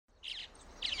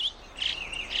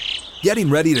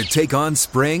Getting ready to take on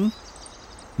spring?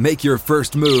 Make your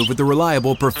first move with the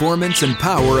reliable performance and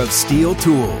power of Steel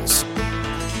tools.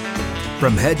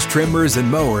 From hedge trimmers and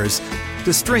mowers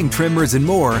to string trimmers and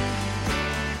more,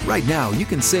 right now you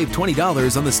can save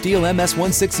 $20 on the Steel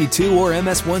MS-162 or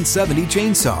MS-170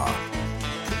 chainsaw.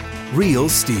 Real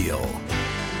Steel.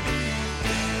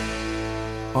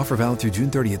 Offer valid through June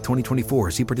 30th,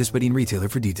 2024. See participating retailer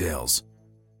for details.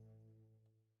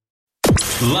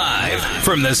 Live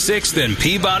from the 6th and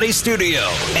Peabody Studio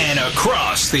and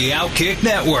across the Outkick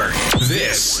Network,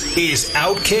 this is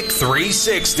Outkick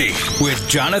 360 with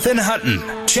Jonathan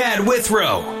Hutton, Chad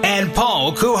Withrow, and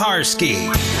Paul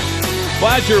Kuharsky.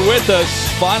 Glad you're with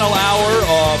us. Final hour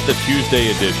of the Tuesday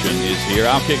edition is here.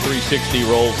 Outkick 360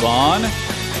 rolls on.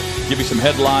 Give you some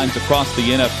headlines across the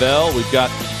NFL. We've got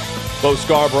Bo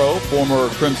Scarborough, former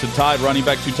Crimson Tide running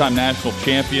back, two-time national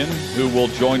champion, who will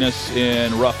join us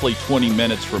in roughly 20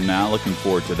 minutes from now. Looking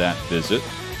forward to that visit.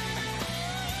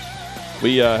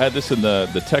 We had this in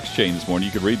the text chain this morning.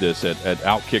 You could read this at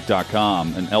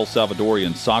Outkick.com. An El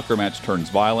Salvadorian soccer match turns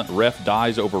violent. Ref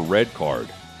dies over red card.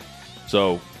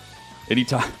 So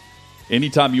anytime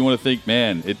you want to think,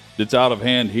 man, it's out of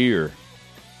hand here.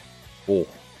 Oh,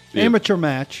 amateur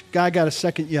match. Guy got a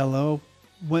second yellow,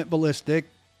 went ballistic.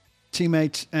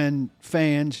 Teammates and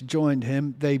fans joined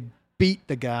him. They beat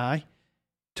the guy,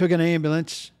 took an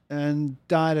ambulance, and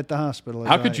died at the hospital.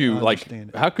 How could you want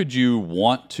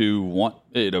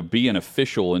it to be an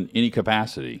official in any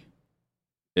capacity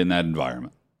in that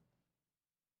environment?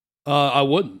 I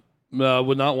wouldn't. I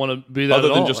would not want to be that. Other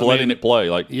at than all. just letting it play,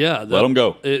 let them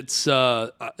go. It's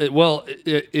it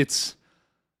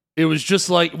was just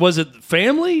like, was it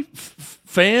family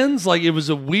fans? Like it was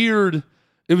a weird.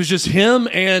 It was just him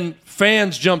and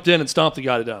fans jumped in and stomped the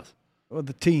guy to death. Well,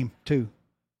 the team, too.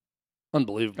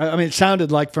 Unbelievable. I mean, it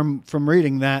sounded like from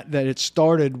reading that it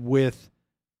started with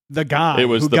the guy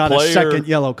who got player, a second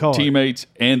yellow card. Teammates,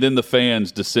 and then the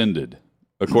fans descended.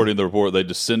 According to the report, they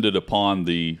descended upon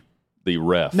the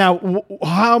ref. Now,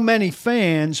 how many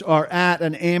fans are at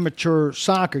an amateur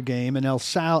soccer game in El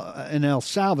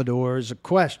Salvador is a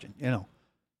question.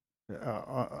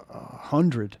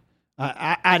 100.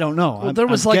 I don't know. Well, there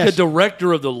was a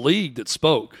director of the league that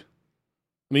spoke.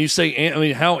 I mean,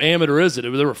 how amateur is it?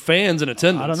 There were fans in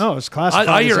attendance. I don't know. It's classified.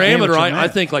 I hear amateur. I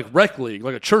think like rec league,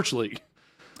 like a church league.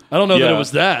 I don't know that it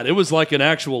was that. It was like an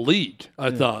actual league.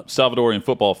 I thought. Salvadorian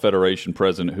Football Federation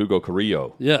President Hugo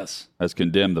Carrillo, has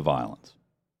condemned the violence.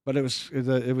 But it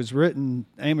was written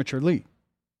amateur league.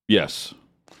 Yes.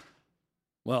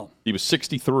 Well, he was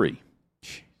 63.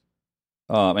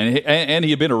 And he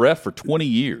had been a ref for 20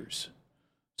 years.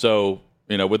 So,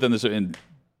 within this, and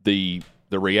the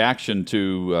reaction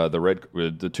to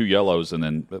the two yellows, and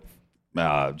then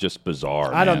just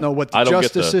bizarre. I don't know what the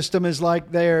justice system is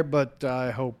like there, but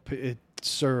I hope it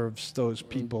serves those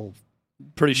people.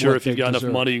 Pretty sure if you've got enough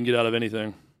money, you can get out of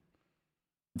anything.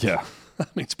 Yeah. I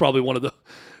mean, it's probably one of the,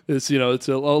 it's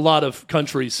a lot of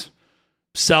countries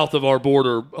south of our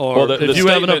border, or if you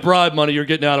have enough bribe money, you're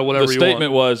getting out of whatever you want. The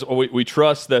statement was, we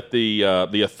trust that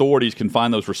the authorities can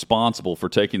find those responsible for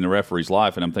taking the referee's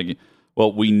life. And I'm thinking,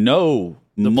 well, we know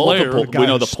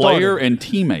the player and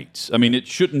teammates. I mean, it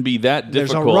shouldn't be that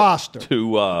difficult. There's a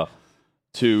roster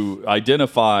to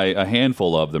identify a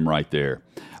handful of them right there.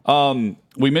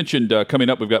 We mentioned coming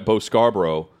up, we've got Bo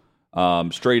Scarborough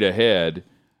straight ahead.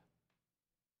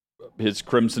 His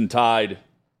Crimson Tide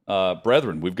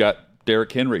brethren. We've got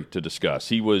Derrick Henry to discuss.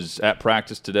 He was at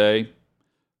practice today.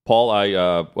 Paul,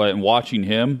 in watching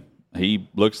him, he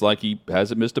looks like he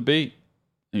hasn't missed a beat.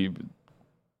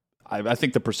 I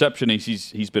think the perception is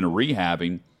he's been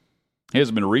rehabbing. He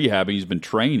hasn't been rehabbing. He's been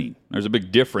training. There's a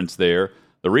big difference there.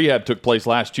 The rehab took place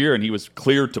last year, and he was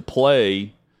cleared to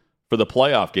play for the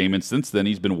playoff game. And since then,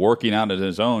 he's been working out on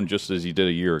his own, just as he did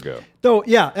a year ago. Though,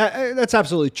 that's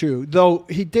absolutely true. Though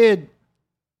he did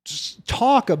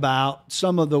talk about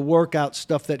some of the workout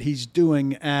stuff that he's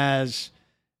doing as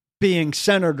being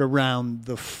centered around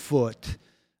the foot.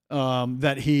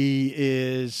 That he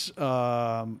is,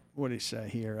 what did he say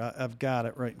here? I've got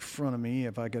it right in front of me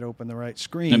if I could open the right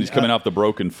screen. And he's coming off the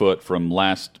broken foot from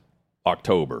last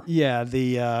October. Yeah,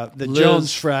 the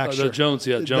Jones fracture. Jones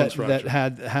fracture.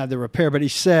 That had the repair. But he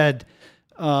said,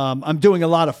 I'm doing a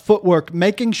lot of footwork,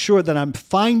 making sure that I'm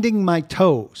finding my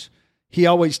toes. He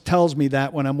always tells me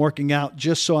that when I'm working out,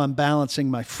 just so I'm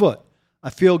balancing my foot. I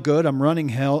feel good. I'm running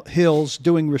hills,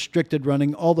 doing restricted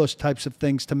running, all those types of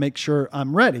things to make sure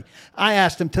I'm ready. I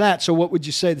asked him to that, so what would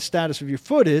you say the status of your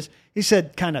foot is? He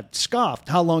said, kind of scoffed,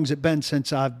 how long has it been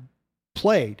since I've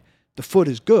played? The foot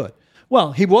is good.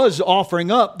 Well, he was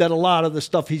offering up that a lot of the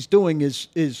stuff he's doing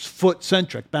is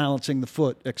foot-centric, balancing the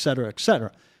foot, et cetera, et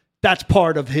cetera. That's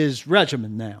part of his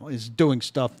regimen now, is doing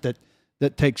stuff that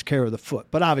takes care of the foot.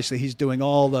 But obviously he's doing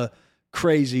all the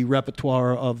crazy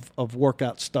repertoire of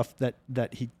workout stuff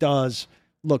that he does.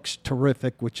 Looks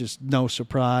terrific, which is no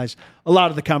surprise. A lot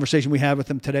of the conversation we had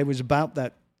with him today was about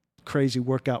that crazy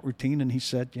workout routine, and he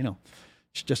said,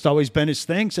 it's just always been his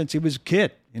thing since he was a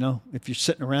kid. If you're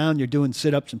sitting around, you're doing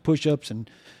sit-ups and push-ups, and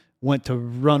went to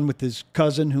run with his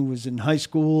cousin who was in high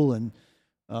school. And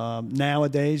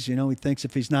nowadays, he thinks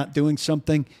if he's not doing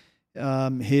something,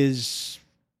 his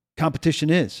competition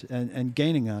is and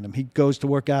gaining on him. He goes to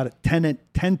work out at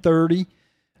 10:30,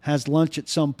 has lunch at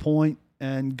some point,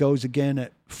 and goes again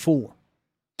at 4.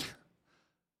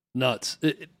 Nuts.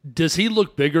 Does he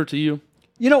look bigger to you?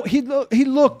 He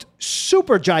looked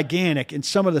super gigantic in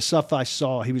some of the stuff I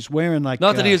saw. He was wearing like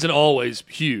not that he isn't always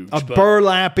huge, a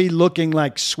burlappy looking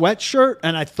like sweatshirt,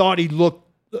 and I thought he looked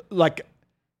like,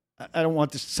 I don't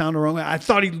want this to sound wrong, I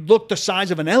thought he looked the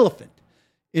size of an elephant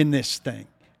in this thing,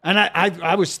 and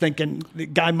I was thinking the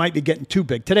guy might be getting too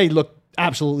big. Today he looked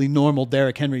absolutely normal,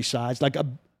 Derrick Henry size, like a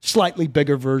slightly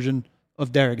bigger version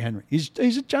of Derrick Henry. He's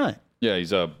a giant. Yeah,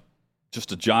 he's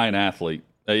just a giant athlete.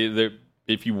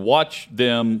 If you watch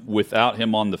them without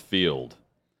him on the field,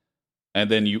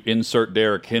 and then you insert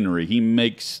Derrick Henry, he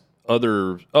makes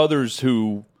others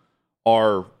who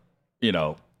are,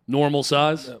 normal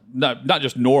size, not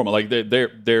just normal, like they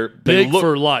big look,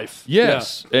 for life.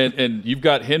 Yes, yeah. and you've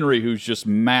got Henry who's just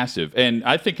massive, and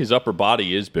I think his upper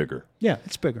body is bigger. Yeah,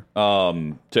 it's bigger.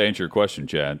 To answer your question,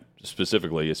 Chad,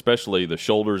 specifically, especially the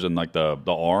shoulders and like the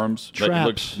arms, it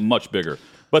looks much bigger.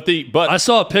 But I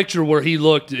saw a picture where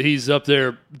he's up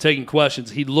there taking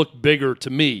questions. He looked bigger to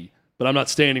me, but I'm not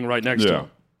standing right next to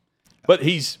him. But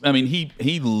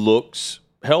he looks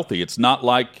healthy. It's not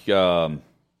like I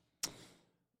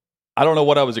don't know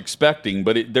what I was expecting,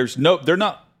 but they're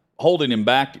not holding him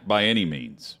back by any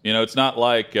means. It's not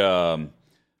like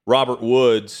Robert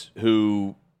Woods,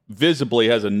 who visibly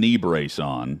has a knee brace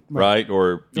on, right?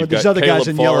 Or you've got other Caleb guys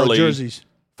in Farley, yellow jerseys.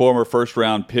 Former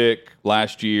first-round pick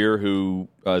last year, who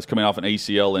is coming off an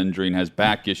ACL injury and has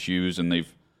back issues, and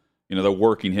they're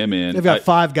working him in. They've got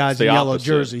 5 guys in yellow opposite.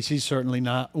 jerseys. He's certainly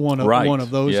not one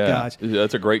of those guys.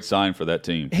 That's a great sign for that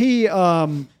team. He, we're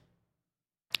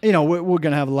going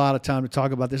to have a lot of time to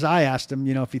talk about this. I asked him,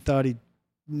 if he thought he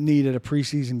needed a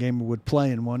preseason game or would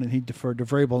play in one, and he deferred to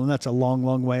Vrabel, and that's a long,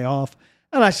 long way off.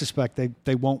 And I suspect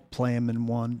they won't play him in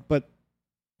one. But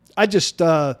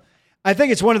I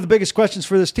think it's one of the biggest questions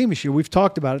for this team this year. We've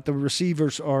talked about it. The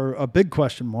receivers are a big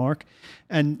question mark.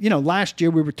 And, last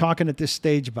year we were talking at this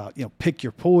stage about, pick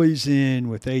your poison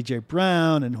with A.J.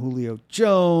 Brown and Julio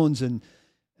Jones. And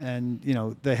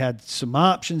they had some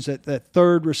options at that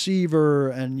third receiver.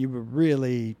 And you were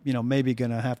really, maybe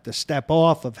going to have to step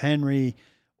off of Henry.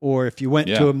 Or if you went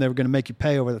to him, they were going to make you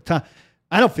pay over the top.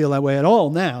 I don't feel that way at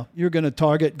all now. You're going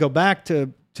to go back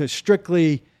to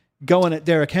strictly going at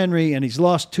Derrick Henry, and he's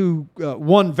lost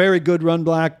one very good run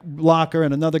blocker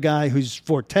and another guy who's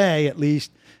forte, at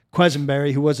least,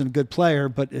 Quesenberry, who wasn't a good player,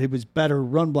 but he was better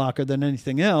run blocker than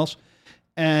anything else.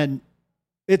 And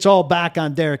it's all back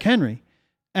on Derrick Henry.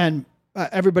 And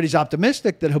everybody's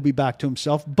optimistic that he'll be back to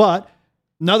himself, but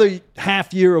another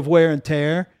half year of wear and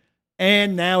tear,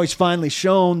 and now he's finally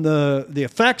shown the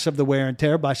effects of the wear and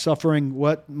tear by suffering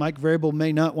what Mike Vrabel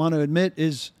may not want to admit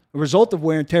is a result of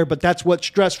wear and tear, but that's what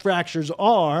stress fractures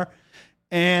are.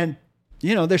 And,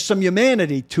 there's some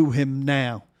humanity to him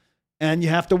now. And you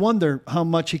have to wonder how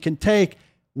much he can take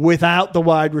without the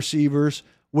wide receivers,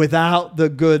 without the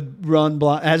good run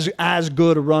block, as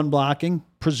good a run blocking,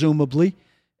 presumably.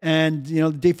 And,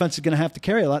 the defense is going to have to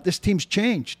carry a lot. This team's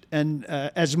changed. And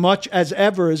as much as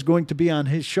ever is going to be on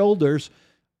his shoulders,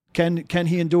 can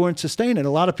he endure and sustain it? A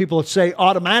lot of people say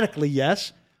automatically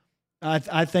yes.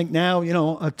 I think now,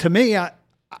 to me,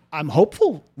 I'm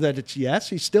hopeful that it's yes.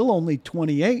 He's still only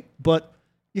 28, but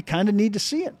you kind of need to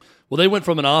see it. Well, they went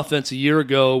from an offense a year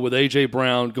ago with A.J.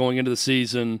 Brown going into the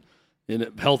season,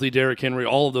 and healthy Derrick Henry,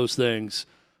 all of those things,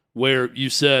 where you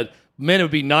said, man, it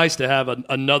would be nice to have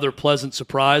another pleasant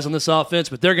surprise on this offense,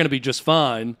 but they're going to be just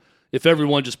fine if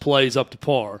everyone just plays up to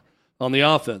par on the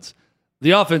offense.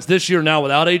 The offense this year now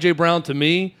without A.J. Brown, to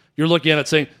me, you're looking at it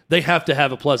saying they have to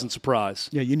have a pleasant surprise.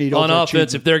 Yeah, you need on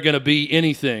offense if they're going to be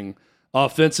anything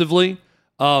offensively.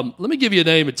 Let me give you a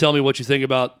name and tell me what you think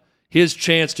about his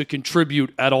chance to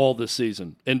contribute at all this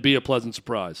season and be a pleasant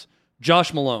surprise.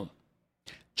 Josh Malone.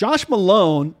 Josh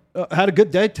Malone had a good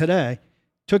day today.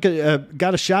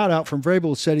 Got a shout out from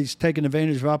Vrabel, said he's taking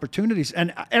advantage of opportunities.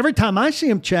 And every time I see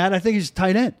him, Chad, I think he's a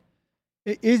tight end.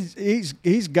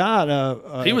 He's got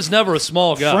a he was never a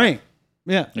small guy. frame.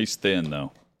 Yeah. He's thin,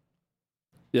 though.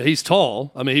 Yeah, he's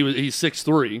tall. I mean, he's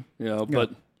 6'3",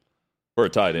 but For a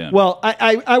tight end. Well,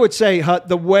 I would say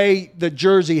the way the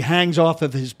jersey hangs off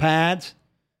of his pads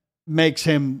makes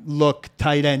him look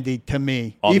tight endy to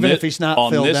me, if he's not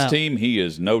filled out. On this team, he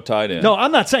is no tight end. No,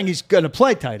 I'm not saying he's going to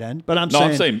play tight end, but I'm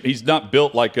saying he's not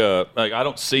built like I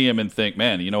don't see him and think,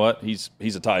 man, you know what? He's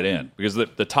a tight end, because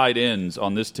the tight ends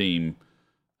on this team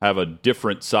have a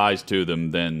different size to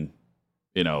them than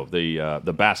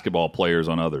the basketball players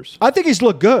on others. I think he's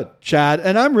looked good, Chad,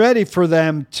 and I'm ready for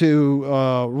them to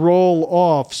roll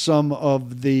off some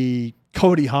of the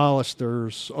Cody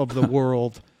Hollisters of the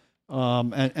world.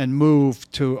 And move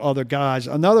to other guys.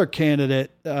 Another candidate,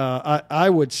 I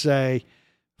would say,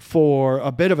 for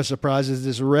a bit of a surprise is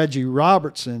this Reggie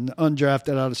Robertson,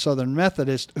 undrafted out of Southern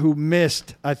Methodist, who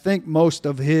missed, I think, most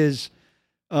of his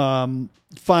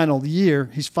final year.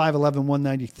 He's 5'11",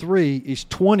 193. He's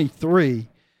 23,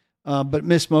 but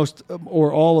missed most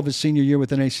or all of his senior year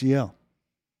with an ACL.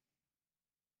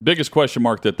 Biggest question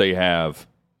mark that they have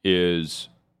is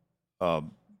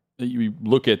you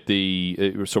look at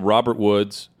so Robert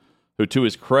Woods, who to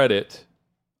his credit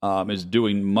is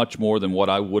doing much more than what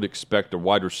I would expect a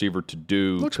wide receiver to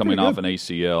do. Looks coming pretty off good. an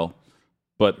ACL.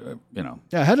 But yeah,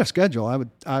 ahead of schedule. I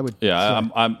would. Yeah, say.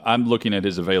 I'm looking at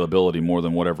his availability more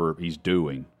than whatever he's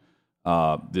doing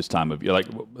this time of year. Like,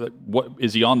 what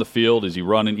is he on the field? Is he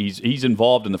running? He's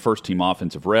involved in the first team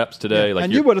offensive reps today. Yeah. Like,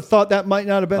 and you would have thought that might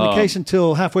not have been the case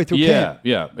until halfway through camp.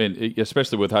 Yeah, and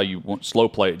especially with how you want slow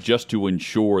play it just to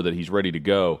ensure that he's ready to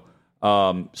go.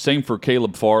 Same for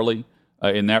Caleb Farley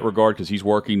in that regard, because he's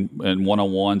working in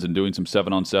one-on-ones and doing some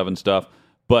 7-on-7 stuff.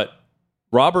 But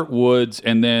Robert Woods,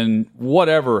 and then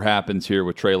whatever happens here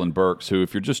with Treylon Burks, who,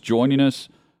 if you're just joining us,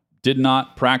 did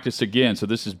not practice again. So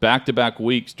this is back-to-back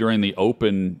weeks during the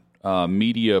open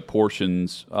media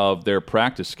portions of their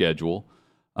practice schedule.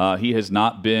 He has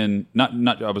not been,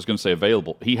 not I was going to say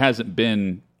available. He hasn't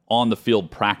been on the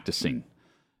field practicing.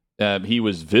 He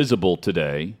was visible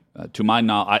today. To my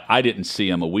knowledge, I didn't see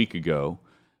him a week ago.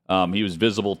 He was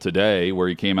visible today, where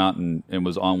he came out and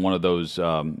was on one of those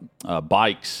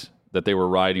bikes that they were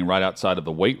riding right outside of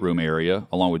the weight room area,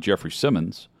 along with Jeffrey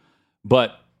Simmons.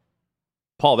 But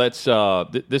Paul, that's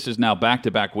this is now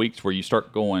back-to-back weeks where you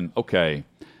start going, okay,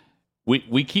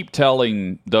 we keep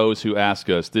telling those who ask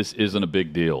us this isn't a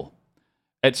big deal.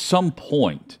 At some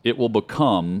point, it will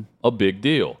become a big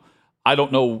deal. I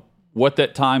don't know what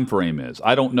that time frame is.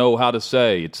 I don't know how to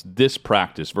say it's this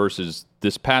practice versus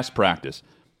this past practice.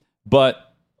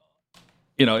 But,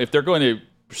 if they're going to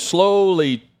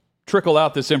slowly trickle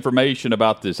out this information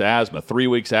about this asthma 3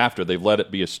 weeks after they've let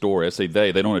it be a story, I say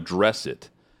they don't address it,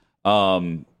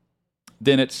 then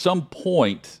at some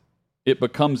point it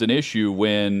becomes an issue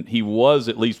when he was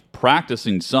at least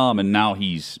practicing some and now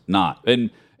he's not. And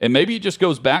maybe it just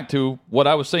goes back to what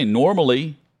I was saying.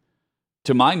 Normally,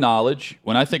 to my knowledge,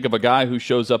 when I think of a guy who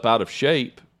shows up out of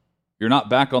shape, you're not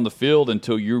back on the field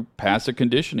until you pass a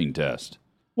conditioning test.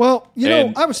 Well,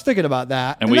 I was thinking about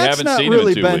that, and we haven't seen him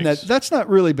in 2 weeks. That's not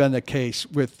really been the case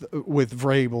with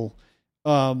Vrabel.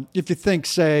 If you think,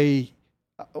 say,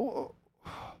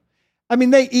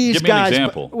 they ease Give me guys. an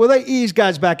example. Well, they ease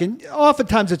guys back in.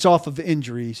 Oftentimes, it's off of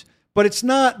injuries, but it's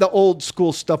not the old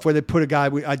school stuff where they put a guy.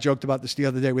 I joked about this the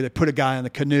other day, where they put a guy on the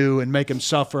canoe and make him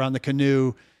suffer on the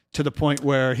canoe to the point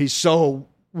where he so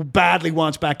badly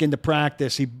wants back into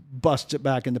practice, he busts it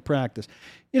back into practice.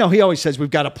 He always says we've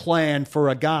got a plan for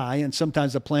a guy, and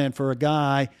sometimes the plan for a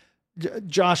guy,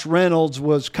 Josh Reynolds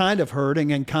was kind of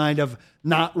hurting and kind of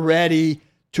not ready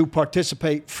to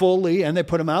participate fully, and they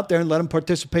put him out there and let him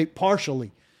participate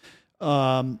partially.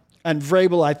 And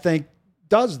Vrabel, I think,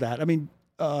 does that.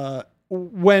 When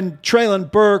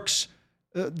Treylon Burks,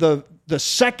 the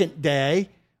second day,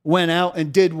 went out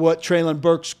and did what Treylon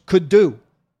Burks could do,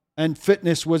 and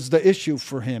fitness was the issue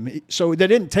for him. So they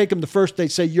didn't take him the first day,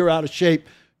 say, you're out of shape,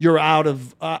 you're out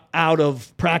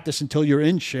of practice until you're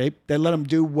in shape. They let him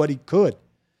do what he could.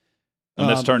 And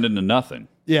that's turned into nothing.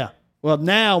 Yeah. Well,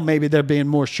 now maybe they're being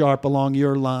more sharp along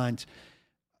your lines.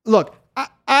 Look,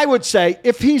 I would say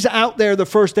if he's out there the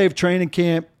first day of training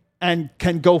camp and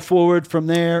can go forward from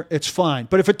there, it's fine.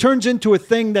 But if it turns into a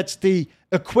thing that's the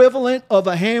equivalent of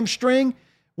a hamstring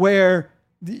where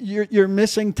you're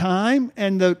missing time,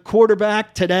 and the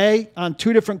quarterback today on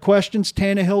two different questions,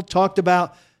 Tannehill talked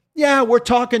about, we're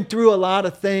talking through a lot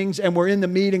of things, and we're in the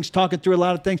meetings talking through a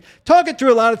lot of things. Talking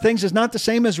through a lot of things is not the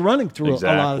same as running through a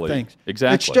lot of things.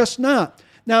 Exactly. It's just not.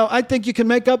 Now, I think you can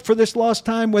make up for this lost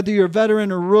time, whether you're a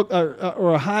veteran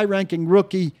or a high-ranking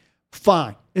rookie,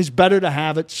 fine. It's better to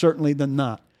have it, certainly, than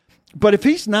not. But if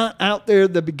he's not out there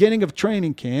at the beginning of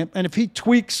training camp, and if he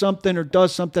tweaks something or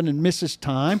does something and misses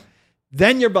time,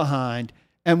 then you're behind.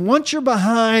 And once you're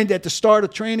behind at the start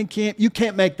of training camp, you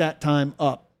can't make that time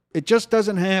up. It just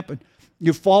doesn't happen.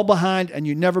 You fall behind and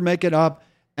you never make it up,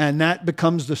 and that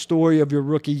becomes the story of your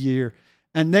rookie year.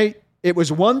 And it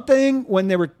was one thing when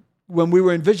we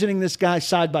were envisioning this guy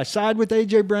side by side with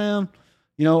A.J. Brown.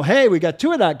 You know, hey, we got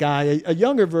two of that guy, a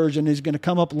younger version is going to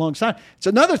come up alongside. It's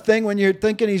another thing when you're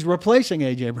thinking he's replacing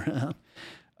A.J.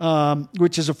 Brown,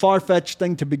 which is a far-fetched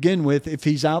thing to begin with if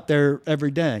he's out there every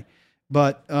day.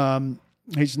 But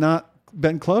he's not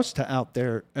been close to out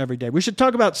there every day. We should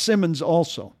talk about Simmons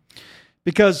also,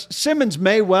 because Simmons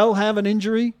may well have an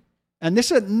injury. And this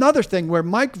is another thing where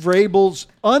Mike Vrabel's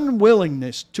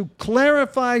unwillingness to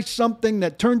clarify something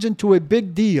that turns into a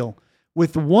big deal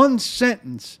with one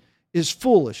sentence is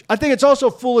foolish. I think it's also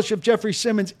foolish of Jeffrey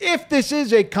Simmons, if this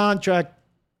is a contract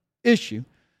issue,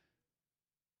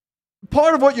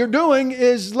 part of what you're doing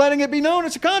is letting it be known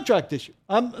it's a contract issue.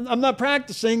 I'm not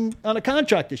practicing on a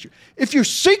contract issue. If you're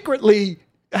secretly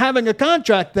having a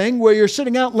contract thing where you're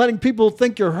sitting out and letting people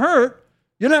think you're hurt,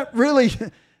 you're not really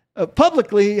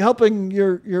publicly helping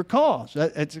your cause.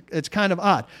 It's kind of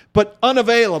odd. But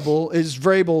unavailable is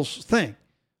Vrabel's thing.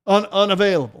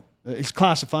 Unavailable. He's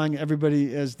classifying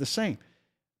everybody as the same.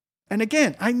 And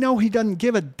again, I know he doesn't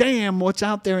give a damn what's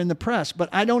out there in the press, but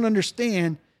I don't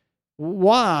understand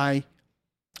why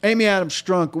Amy Adams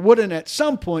Strunk wouldn't at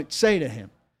some point say to him,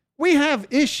 we have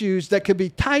issues that could be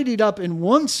tidied up in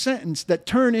one sentence that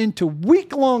turn into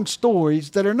week-long stories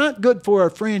that are not good for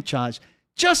our franchise.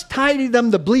 Just tidy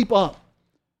them the bleep up.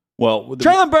 Well,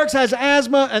 Treylon Burks has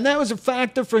asthma, and that was a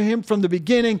factor for him from the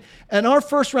beginning. And our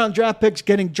first-round draft picks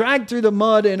getting dragged through the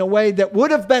mud in a way that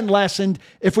would have been lessened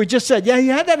if we just said, yeah, he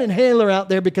had that inhaler out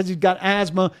there because he's got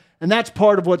asthma, and that's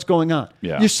part of what's going on.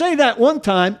 Yeah. You say that one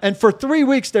time, and for 3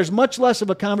 weeks there's much less of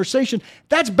a conversation.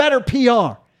 That's better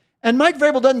PR. And Mike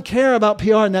Vrabel doesn't care about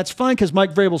PR, and that's fine because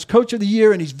Mike Vrabel's coach of the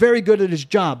year, and he's very good at his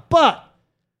job. But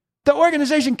the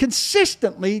organization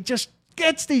consistently just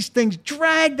gets these things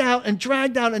dragged out and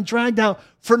dragged out and dragged out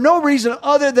for no reason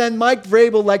other than Mike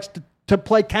Vrabel likes to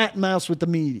play cat and mouse with the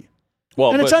media.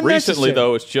 Well, and but recently,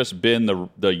 though, it's just been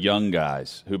the young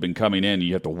guys who've been coming in.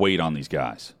 You have to wait on these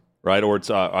guys, right? Or it's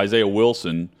Isaiah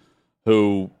Wilson,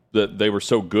 who they were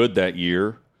so good that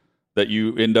year that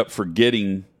you end up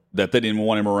forgetting that they didn't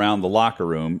want him around the locker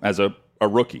room as a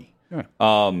rookie. Right.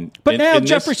 But now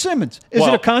Jeffrey Simmons, is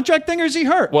it a contract thing or is he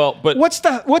hurt? Well, but what's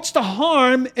the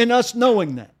harm in us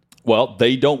knowing that? Well,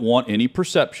 they don't want any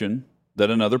perception that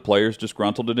another player is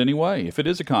disgruntled in any way. If it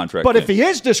is a contract, but if he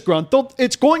is disgruntled,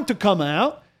 it's going to come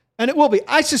out, and it will be.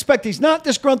 I suspect he's not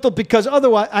disgruntled because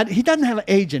otherwise he doesn't have an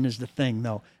agent is the thing,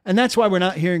 though, and that's why we're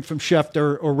not hearing from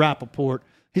Schefter or Rappaport.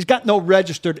 He's got no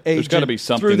registered agent. There's got to be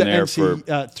something through the there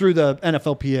through the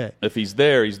NFLPA. If he's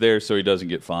there so he doesn't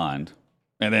get fined.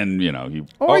 And then, you know, he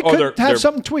could have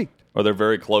something tweaked. Or they're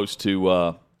very close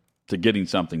to getting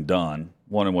something done,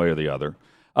 one way or the other.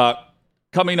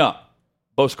 Coming up,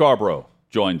 Bo Scarborough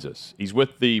joins us. He's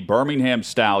with the Birmingham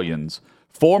Stallions,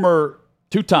 former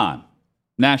two-time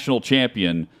national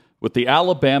champion with the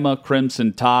Alabama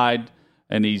Crimson Tide,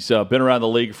 and he's been around the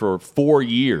league for 4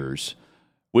 years.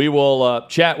 We will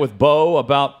chat with Bo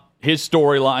about his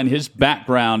storyline, his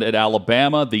background at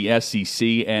Alabama, the SEC,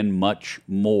 and much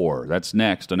more. That's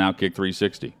next on Outkick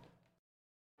 360.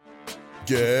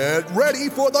 Get ready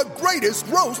for the greatest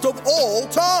roast of all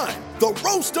time, the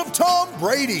Roast of Tom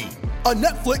Brady, a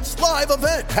Netflix live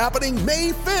event happening May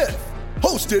 5th.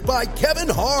 Hosted by Kevin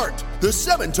Hart, the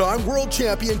 7-time world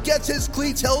champion gets his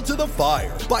cleats held to the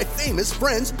fire by famous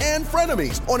friends and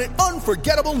frenemies on an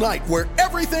unforgettable night where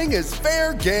everything is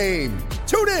fair game.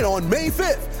 Tune in on May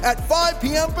 5th at 5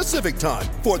 p.m. Pacific time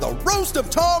for the Roast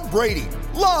of Tom Brady,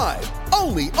 live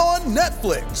only on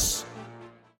Netflix.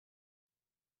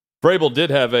 Vrabel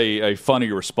did have a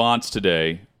funny response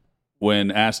today when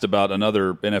asked about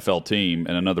another NFL team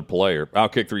and another player.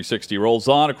 Outkick 360 rolls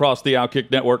on across the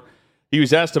Outkick network. He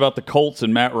was asked about the Colts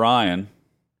and Matt Ryan,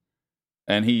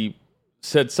 and he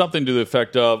said something to the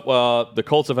effect of, well, the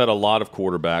Colts have had a lot of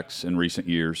quarterbacks in recent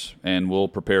years, and we'll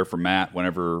prepare for Matt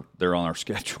whenever they're on our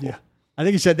schedule. Yeah. I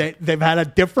think he said they've had a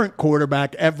different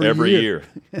quarterback every year.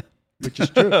 Which is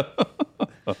true.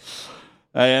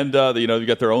 And, you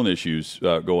got their own issues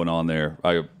going on there.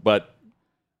 But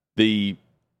the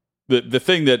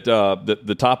thing that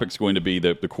the topic's going to be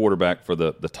the quarterback for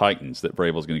the Titans that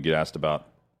Vrabel's going to get asked about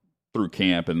through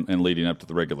camp and leading up to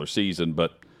the regular season.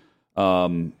 But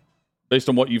based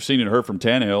on what you've seen and heard from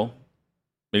Tannehill,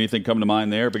 anything come to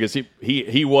mind there? Because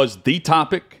he was the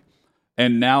topic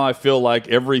and now I feel like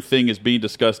everything is being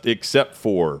discussed except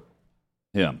for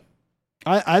him.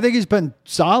 I think he's been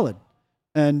solid,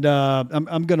 and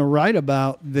I'm going to write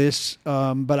about this.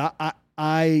 But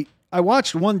I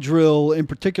watched one drill in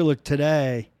particular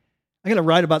today. I'm going to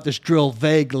write about this drill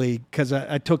vaguely because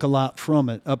I took a lot from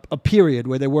it. A period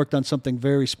where they worked on something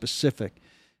very specific,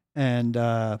 and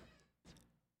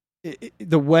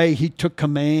the way he took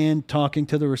command, talking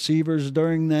to the receivers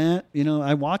during that.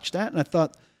 I watched that and I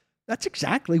thought that's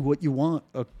exactly what you want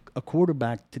a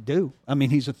quarterback to do. I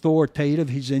mean, he's authoritative,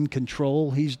 he's in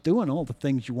control, he's doing all the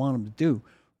things you want him to do.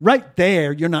 Right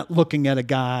there, you're not looking at a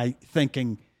guy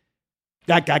thinking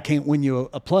that guy can't win you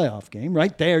a playoff game.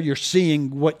 Right there, you're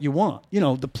seeing what you want.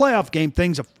 The playoff game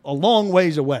thing's a long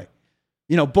ways away,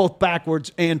 both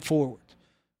backwards and forwards.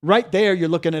 Right there, you're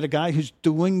looking at a guy who's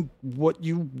doing what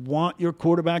you want your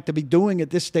quarterback to be doing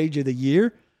at this stage of the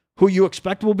year, who you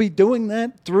expect will be doing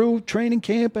that through training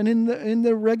camp and in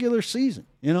the regular season.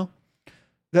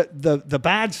 The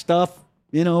bad stuff,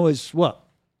 is what?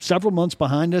 Several months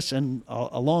behind us and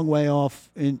a long way off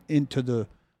into the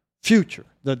future.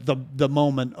 The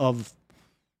moment of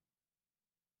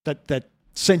that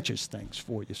cinches things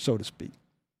for you, so to speak.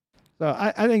 So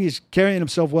I think he's carrying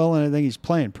himself well, and I think he's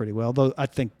playing pretty well. Though I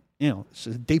think it's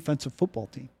a defensive football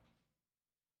team.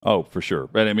 Oh, for sure.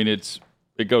 But I mean, it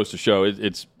goes to show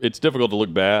it's difficult to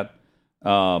look bad,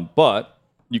 but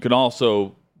you can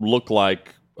also look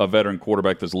like a veteran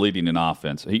quarterback that's leading an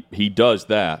offense. He does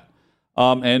that,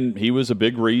 and he was a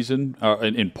big reason,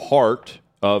 in part,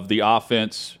 of the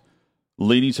offense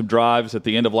leading some drives at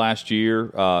the end of last year.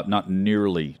 Not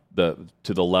nearly to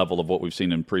the level of what we've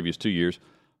seen in previous 2 years.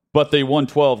 But they won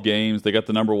 12 games. They got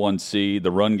the number 1 seed.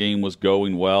 The run game was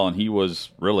going well, and he was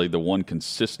really the one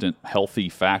consistent, healthy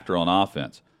factor on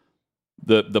offense.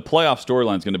 The playoff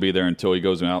storyline is going to be there until he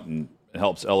goes out and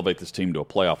helps elevate this team to a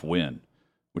playoff win,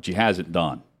 which he hasn't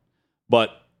done. And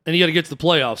you got to get to the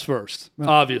playoffs first,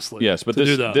 obviously. Yes, but this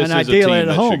is a team that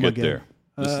should get there.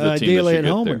 This is a team ideally that should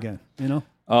at home get again.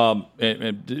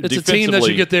 It's a team that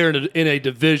should get there in a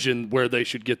division where they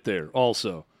should get there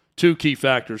also. 2 key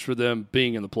factors for them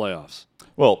being in the playoffs.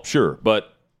 Well, sure,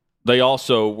 but they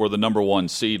also were the number 1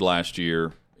 seed last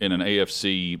year in an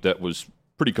AFC that was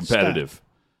pretty competitive.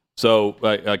 So,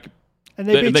 and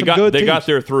they got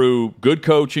there through good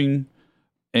coaching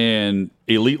and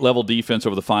elite level defense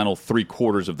over the final 3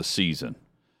 quarters of the season.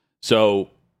 So,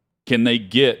 can they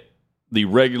get the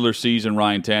regular season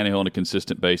Ryan Tannehill on a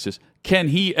consistent basis? Can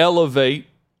he elevate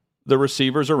the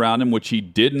receivers around him, which he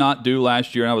did not do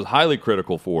last year, and I was highly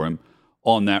critical for him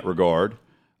on that regard,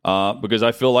 because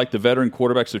I feel like the veteran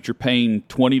quarterbacks that you're paying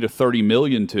 $20 to $30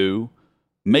 million to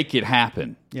make it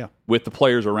happen with the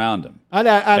players around him. He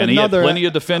had plenty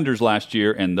of defenders last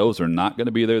year, and those are not going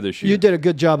to be there this year. You did a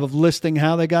good job of listing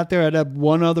how they got there. I'd have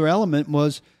one other element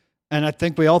was, and I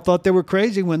think we all thought they were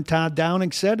crazy when Todd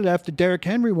Downing said it after Derrick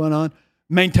Henry went on,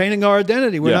 maintaining our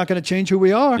identity. We're not going to change who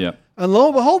we are. Yeah. And lo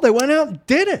and behold, they went out and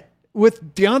did it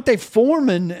with Deontay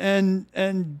Foreman and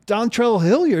Dontrell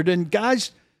Hilliard and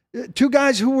 2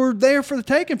 guys who were there for the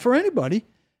taking for anybody.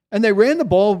 And they ran the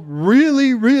ball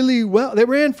really, really well. They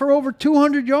ran for over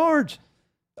 200 yards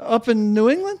up in New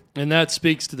England. And that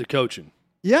speaks to the coaching.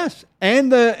 Yes,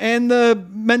 and the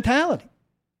mentality.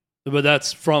 But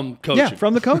that's from coaching. Yeah,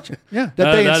 from the coaching. Yeah,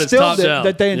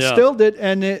 that they instilled it,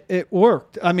 and it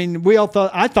worked. I mean,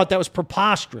 I thought that was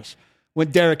preposterous when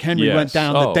Derrick Henry went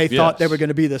down, that they thought they were going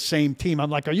to be the same team. I'm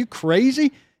like, are you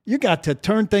crazy? You got to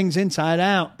turn things inside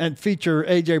out and feature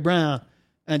A.J. Brown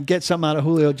and get something out of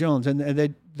Julio Jones, and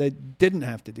they didn't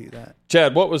have to do that.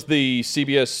 Chad, what was the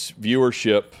CBS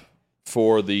viewership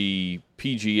for the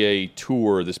PGA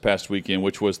Tour this past weekend,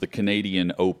 which was the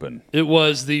Canadian Open? It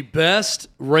was the best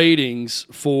ratings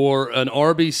for an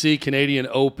RBC Canadian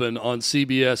Open on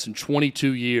CBS in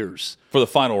 22 years. For the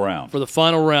final round.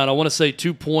 I want to say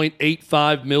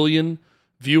 2.85 million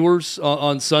viewers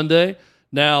on Sunday.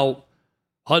 Now,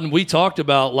 Hutton, we talked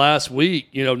about last week,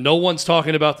 no one's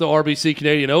talking about the RBC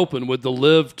Canadian Open with the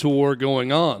LIV Tour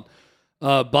going on.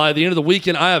 By the end of the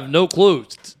weekend, I have no clue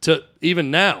to even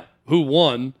now who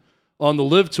won on the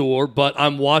LIV Tour, but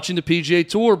I'm watching the PGA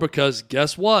Tour because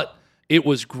guess what? It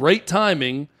was great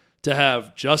timing to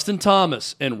have Justin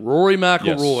Thomas and Rory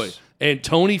McIlroy and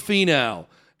Tony Finau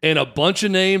and a bunch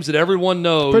of names that everyone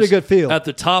knows. Pretty good field. At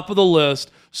the top of the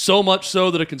list, so much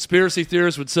so that a conspiracy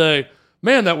theorist would say,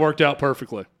 man, that worked out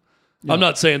perfectly. Yeah. I'm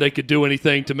not saying they could do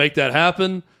anything to make that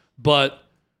happen, but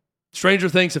stranger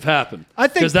things have happened. I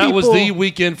think because that was the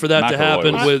weekend for that to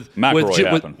happen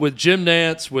with Jim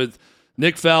Nance, with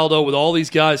Nick Faldo, with all these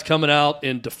guys coming out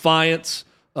in defiance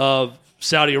of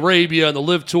Saudi Arabia and the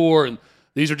LIV Tour and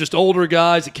These are just older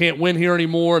guys that can't win here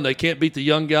anymore, and they can't beat the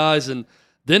young guys. And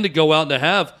then to go out and to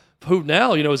have who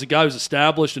now, is a guy who's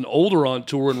established and older on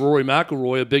tour, and Rory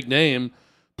McIlroy, a big name,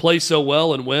 play so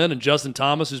well and win, and Justin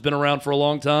Thomas, who's been around for a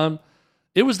long time.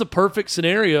 It was the perfect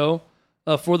scenario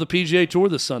for the PGA Tour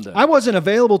this Sunday. I wasn't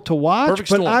available to watch, Perfect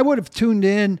but storm. I would have tuned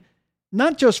in,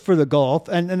 not just for the golf,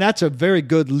 and that's a very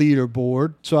good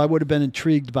leaderboard, so I would have been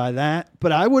intrigued by that,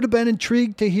 but I would have been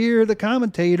intrigued to hear the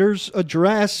commentators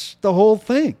address the whole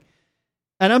thing.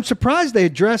 And I'm surprised they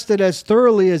addressed it as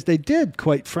thoroughly as they did,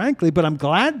 quite frankly, but I'm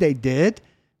glad they did.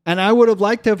 And I would have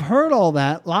liked to have heard all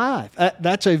that live.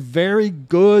 That's a very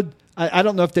good, I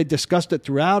don't know if they discussed it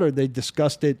throughout or they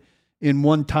discussed it in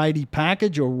one tidy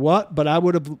package or what, but I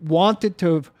would have wanted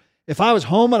to have, if I was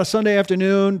home on a Sunday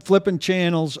afternoon flipping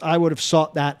channels, I would have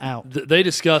sought that out. They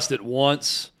discussed it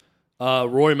once.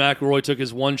 Rory McIlroy took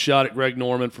his one shot at Greg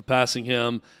Norman for passing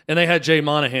him, and they had Jay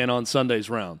Monahan on Sunday's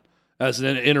round as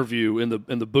an interview in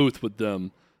the booth with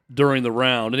them during the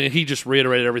round, and he just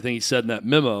reiterated everything he said in that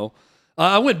memo.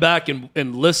 I went back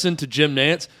and listened to Jim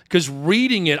Nantz because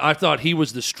reading it, I thought he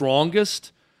was the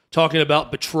strongest, talking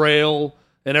about betrayal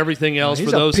and everything else for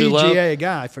those who love. He's a PGA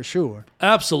guy for sure.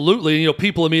 Absolutely.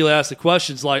 People immediately ask the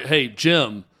questions like, hey,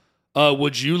 Jim,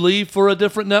 would you leave for a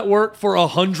different network for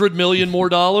 $100 million more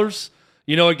dollars?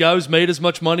 A guy who's made as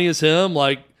much money as him,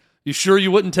 like, you sure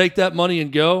you wouldn't take that money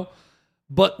and go?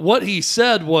 But what he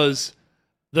said was,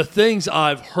 the things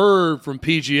I've heard from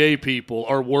PGA people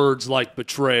are words like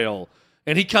betrayal.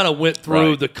 And he kind of went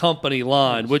through the company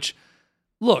line, which,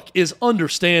 look, is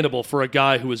understandable for a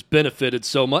guy who has benefited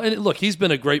so much. And look, he's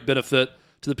been a great benefit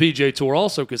to the PGA Tour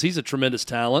also because he's a tremendous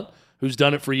talent who's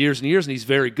done it for years and years, and he's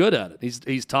very good at it.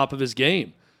 He's top of his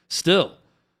game still.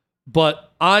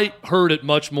 But I heard it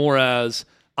much more as,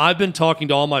 I've been talking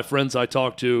to all my friends I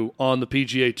talk to on the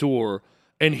PGA Tour,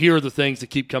 and here are the things that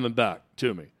keep coming back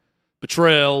to me.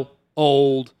 Betrayal,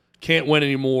 old, can't win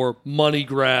anymore, money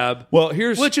grab. Well,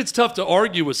 which it's tough to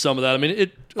argue with some of that. I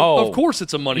mean, of course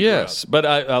it's a money grab. Yes, but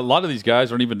a lot of these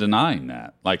guys aren't even denying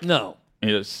that. Like, no.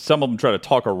 Some of them try to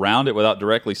talk around it without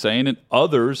directly saying it.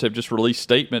 Others have just released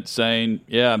statements saying,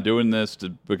 yeah, I'm doing this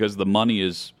because the money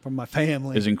is from my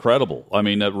family is incredible. I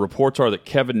mean, reports are that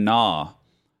Kevin Na,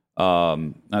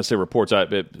 I say reports,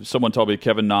 someone told me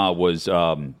Kevin Na was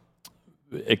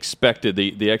expected,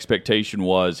 the expectation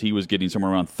was he was getting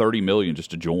somewhere around $30 million just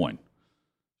to join.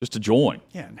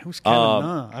 Yeah, and who's Kevin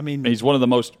Na? I mean, he's one of the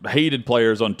most hated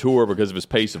players on tour because of his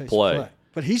pace of play.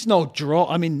 But he's no draw.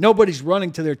 I mean, nobody's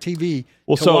running to their TV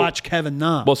to watch Kevin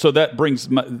Na. Well, so that brings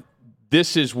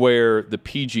this is where the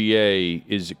PGA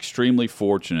is extremely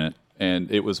fortunate,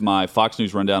 and it was my Fox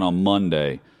News rundown on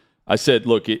Monday. I said,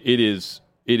 look, it is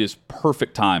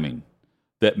perfect timing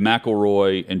that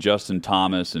McIlroy and Justin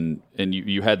Thomas and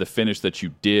you had the finish that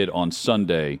you did on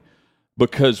Sunday,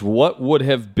 because what would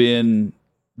have been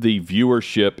the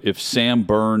viewership if Sam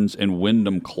Burns and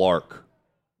Wyndham Clark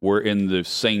were in the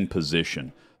same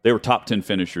position? They were top 10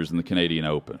 finishers in the Canadian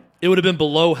Open. It would have been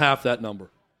below half that number.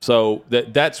 So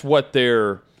that's what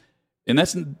they're, and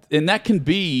that can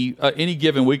be any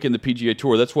given week in the PGA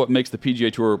Tour. That's what makes the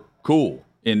PGA Tour cool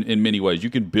in many ways. You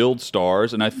can build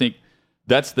stars, and I think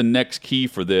that's the next key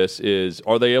for this is,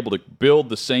 are they able to build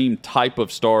the same type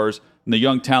of stars and the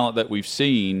young talent that we've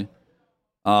seen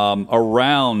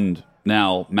around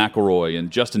now McIlroy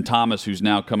and Justin Thomas, who's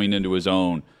now coming into his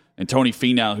own, and Tony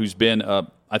Finau, who's been,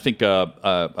 I think,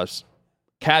 a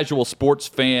casual sports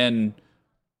fan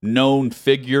known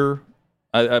figure.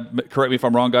 Correct me if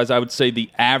I'm wrong, guys. I would say the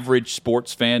average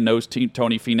sports fan knows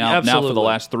Tony Finau now for the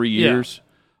last 3 years,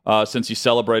 since he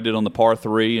celebrated on the par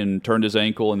 3 and turned his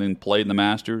ankle and then played in the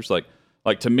Masters.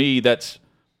 Like to me, that's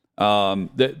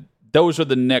those are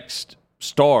the next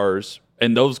stars,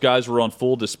 and those guys were on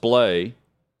full display.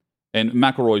 And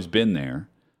McIlroy's been there.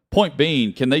 Point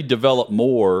being, can they develop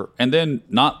more and then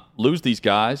not lose these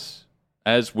guys?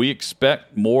 As we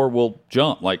expect, more will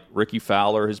jump. Like Ricky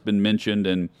Fowler has been mentioned,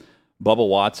 and Bubba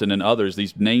Watson and others,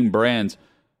 these name brands.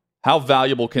 How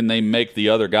valuable can they make the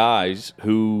other guys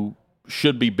who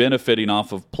should be benefiting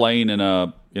off of playing in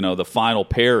the final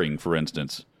pairing, for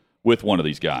instance, with one of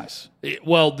these guys?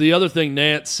 Well, the other thing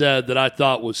Nantz said that I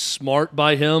thought was smart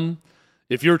by him,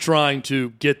 if you're trying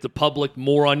to get the public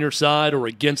more on your side or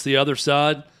against the other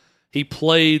side, he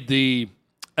played the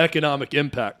economic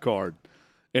impact card.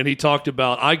 And he talked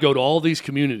about, I go to all these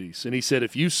communities, and he said,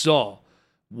 if you saw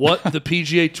what the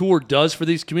PGA Tour does for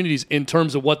these communities in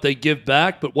terms of what they give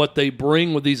back, but what they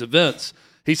bring with these events,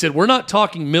 he said, we're not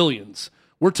talking millions.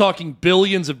 We're talking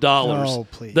billions of dollars Oh,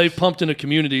 please. they've pumped into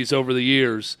communities over the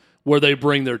years where they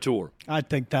bring their tour. I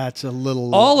think that's a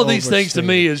little. All of these things to overstated.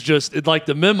 me is just like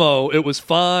the memo. It was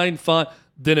fine.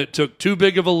 Then it took too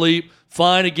big of a leap.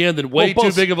 Fine again. Then way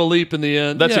too big of a leap in the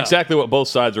end. That's Yeah. exactly what both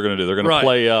sides are going to do. They're going to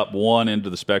play up one end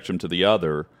of the spectrum to the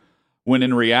other. When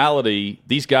in reality,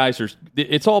 these guys are.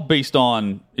 It's all based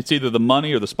on. It's either the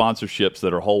money or the sponsorships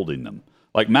that are holding them.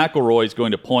 Like McElroy is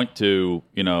going to point to,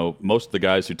 most of the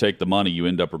guys who take the money, you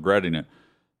end up regretting it.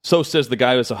 So says the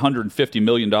guy who has a $150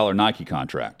 million Nike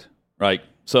contract, right?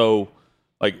 So,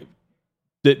 like,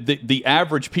 the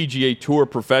average PGA Tour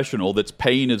professional that's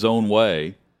paying his own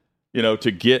way,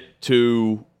 to get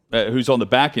to who's on the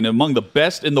back end, among the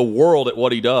best in the world at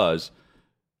what he does,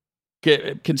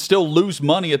 can still lose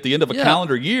money at the end of a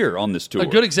calendar year on this tour. A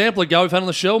good example, a guy we've had on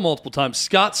the show multiple times,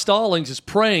 Scott Stallings is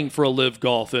praying for a Live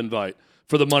Golf invite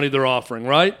for the money they're offering,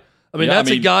 right?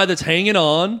 A guy that's hanging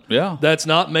on, that's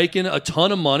not making a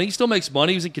ton of money. He still makes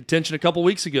money. He was in contention a couple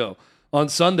weeks ago on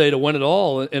Sunday to win it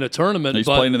all in a tournament. He's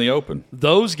playing in the Open.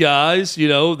 Those guys,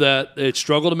 that it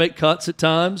struggle to make cuts at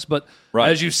times, but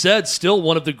as you said, still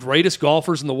one of the greatest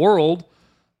golfers in the world.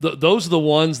 Those are the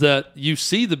ones that you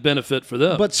see the benefit for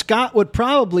them. But Scott would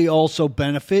probably also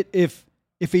benefit if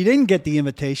he didn't get the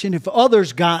invitation, if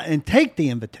others got and take the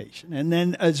invitation. And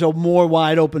then as a more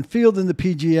wide open field in the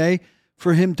PGA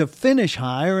for him to finish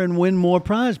higher and win more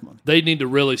prize money. They need to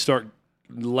really start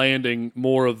landing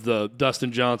more of the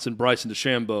Dustin Johnson, Bryson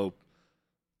DeChambeau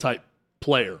type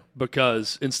player,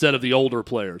 because instead of the older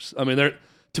players.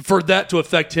 For that to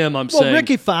affect him, I'm saying.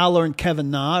 Ricky Fowler and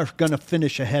Kevin Na are going to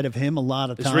finish ahead of him a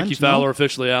lot of times. Is Ricky Fowler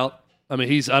officially out? I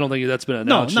don't think that's been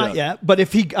announced yet. No, not yet. But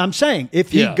if he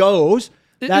goes,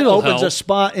 that opens a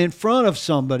spot in front of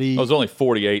somebody. It was only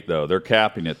 48, though. They're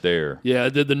capping it there. Yeah,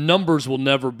 the numbers will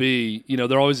never be,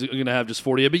 they're always going to have just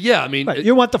 48. But yeah,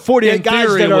 you want the 48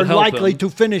 guys that are likely to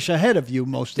finish ahead of you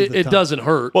most of the time. It doesn't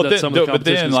hurt that some of the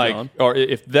competition is gone. Or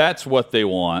if that's what they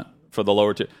want for the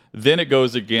lower tier, then it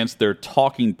goes against their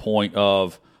talking point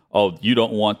of, you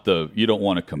don't want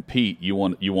to compete. You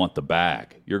want the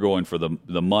bag. You're going for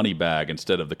the money bag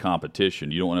instead of the competition.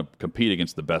 You don't want to compete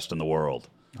against the best in the world.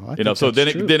 So then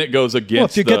it goes against. Well,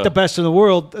 if you get the best in the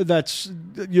world, that's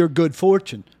your good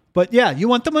fortune. But yeah, you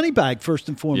want the money bag first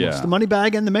and foremost. Yeah. The money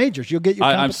bag and the majors. You'll get your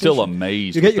competition. I'm still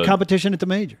amazed. You get your competition at the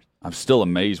majors. I'm still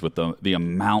amazed with the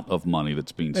amount of money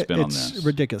that's being spent on this. It's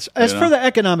ridiculous. As for the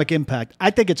economic impact,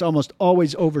 I think it's almost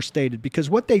always overstated, because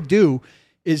what they do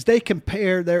is they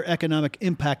compare their economic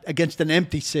impact against an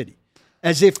empty city,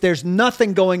 as if there's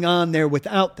nothing going on there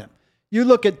without them. You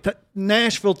look at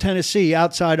Nashville, Tennessee,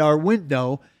 outside our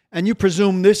window, and you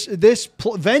presume this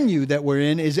venue that we're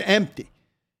in is empty.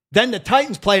 Then the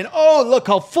Titans play, and look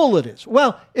how full it is.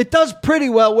 Well, it does pretty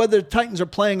well whether the Titans are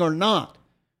playing or not.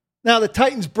 Now, do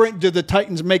the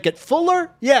Titans make it fuller?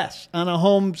 Yes. On a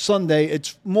home Sunday,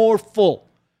 it's more full.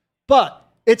 But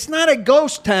it's not a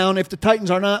ghost town if the Titans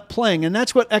are not playing, and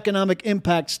that's what economic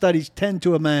impact studies tend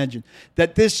to imagine,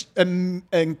 that this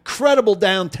incredible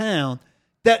downtown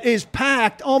that is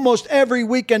packed almost every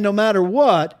weekend, no matter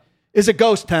what, is a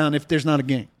ghost town if there's not a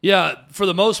game. Yeah, for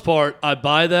the most part, I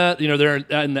buy that. They're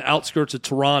in the outskirts of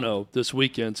Toronto this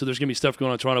weekend, so there's going to be stuff going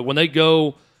on in Toronto. When they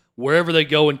go, wherever they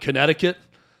go in Connecticut,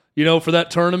 for that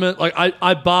tournament,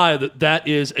 I buy that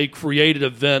is a created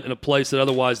event in a place that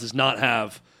otherwise does not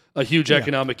have a huge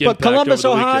economic impact. But Columbus,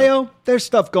 over the Ohio, there's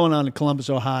stuff going on in Columbus,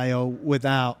 Ohio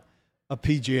without a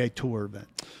PGA Tour event.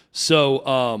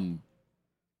 So,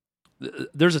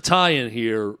 there's a tie-in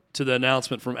here to the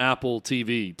announcement from Apple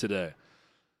TV today.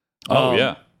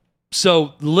 Yeah.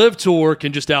 So Live Tour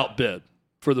can just outbid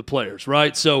for the players,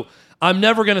 right? So I'm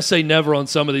never going to say never on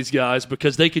some of these guys,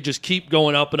 because they could just keep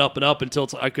going up and up and up until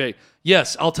it's like, okay,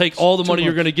 yes, I'll take all the money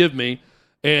you're going to give me.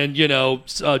 And,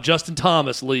 Justin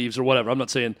Thomas leaves or whatever. I'm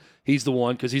not saying he's the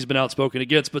one, because he's been outspoken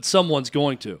against, but someone's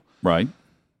going to. Right.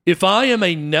 If I am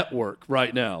a network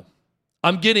right now,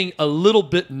 I'm getting a little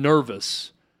bit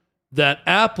nervous that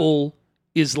Apple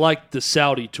is like the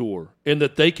Saudi tour, and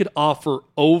that they could offer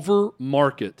over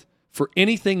market for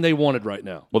anything they wanted right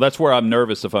now. Well, that's where I'm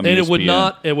nervous if I'm and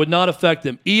ESPN. It would not affect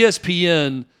them.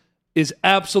 ESPN is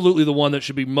absolutely the one that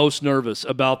should be most nervous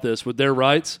about this with their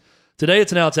rights. Today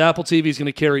it's announced Apple TV is going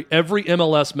to carry every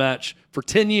MLS match for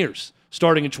 10 years,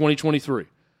 starting in 2023.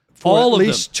 For all at of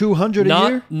least them. 200 a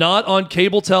year? Not on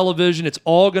cable television. It's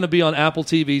all going to be on Apple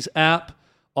TV's app,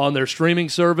 on their streaming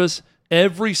service.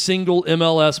 Every single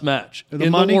MLS match in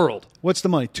the world. What's the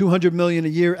money? $200 million a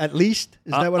year at least?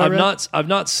 Is that what I read? I've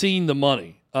not seen the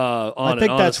money on it. I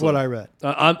think that's what I read.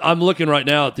 I'm looking right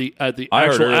now at the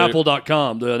actual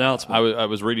Apple.com, the announcement. I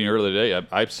was reading earlier today.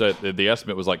 I said the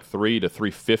estimate was like $300 to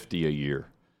 $350 a year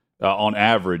on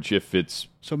average if it's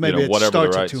So maybe it whatever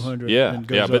starts the at rights. 200 Yeah, and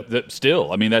goes yeah, but up.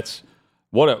 still, I mean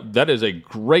that is a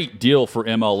great deal for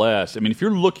MLS. I mean, if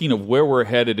you're looking of where we're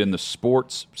headed in the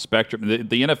sports spectrum,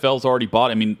 the NFL's already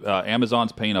bought. I mean,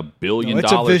 Amazon's paying $1 billion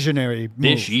It's a visionary move.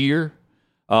 this year.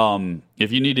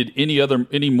 If you needed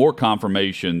any more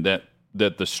confirmation that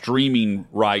the streaming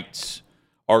rights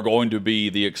are going to be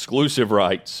the exclusive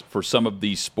rights for some of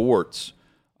these sports,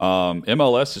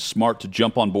 MLS is smart to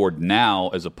jump on board now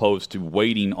as opposed to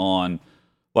waiting on.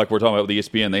 Like we're talking about with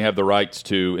ESPN, they have the rights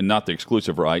to, and not the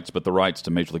exclusive rights, but the rights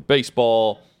to Major League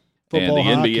Baseball, Football, and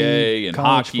the hockey, NBA and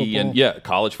college hockey football. and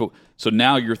college football. So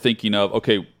now you're thinking of,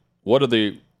 okay, what are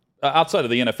the outside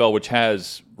of the NFL, which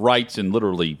has rights and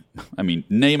literally, I mean,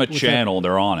 name a channel,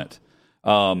 they're on it.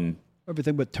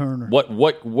 Everything but Turner.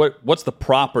 What's the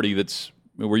property that's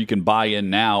where you can buy in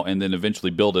now and then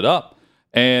eventually build it up?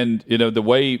 And the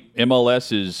way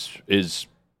MLS is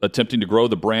attempting to grow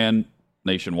the brand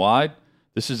nationwide.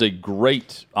 This is a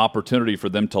great opportunity for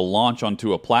them to launch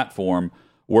onto a platform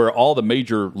where all the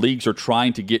major leagues are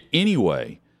trying to get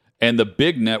anyway, and the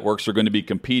big networks are going to be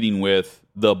competing with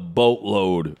the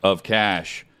boatload of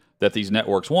cash that these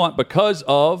networks want because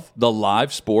of the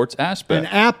live sports aspect.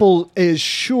 And Apple is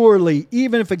surely,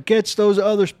 even if it gets those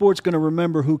other sports, going to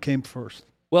remember who came first.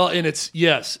 Well, and it's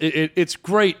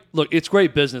great. Look, it's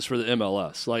great business for the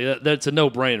MLS. Like that's a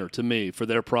no-brainer to me for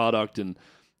their product. And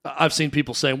I've seen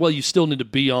people saying, "Well, you still need to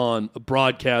be on a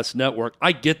broadcast network."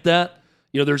 I get that.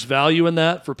 There's value in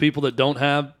that for people that don't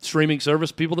have streaming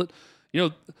service. People that,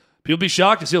 people be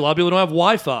shocked to see a lot of people don't have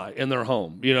Wi-Fi in their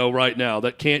home. Right now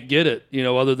that can't get it.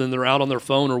 Other than they're out on their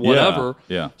phone or whatever.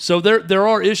 Yeah. So there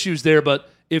are issues there, but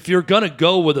if you're going to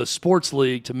go with a sports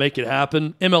league to make it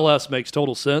happen, MLS makes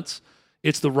total sense.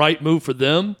 It's the right move for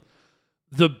them.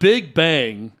 The big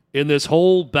bang in this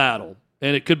whole battle,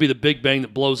 and it could be the big bang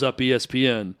that blows up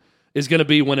ESPN, is going to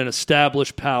be when an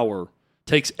established power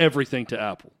takes everything to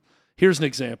Apple. Here's an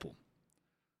example.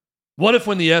 What if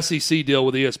when the SEC deal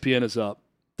with ESPN is up,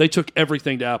 they took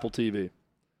everything to Apple TV,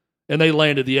 and they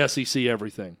landed the SEC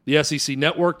everything? The SEC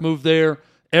network moved there.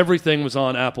 Everything was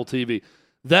on Apple TV.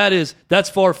 That's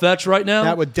far-fetched right now.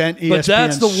 That would dent ESPN But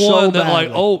that's the so one that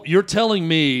badly. you're telling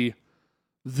me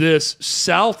this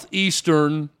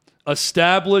southeastern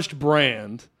established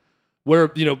brand where,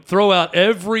 throw out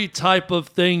every type of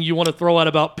thing you want to throw out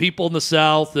about people in the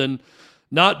South and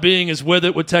not being as with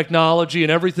it with technology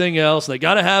and everything else. They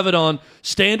got to have it on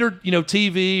standard,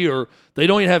 TV, or they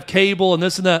don't even have cable and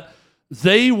this and that.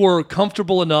 They were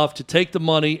comfortable enough to take the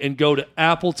money and go to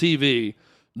Apple TV,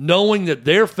 knowing that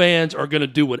their fans are going to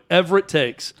do whatever it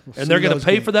takes, and they're going to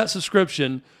pay for that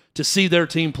subscription to see their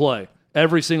team play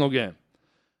every single game.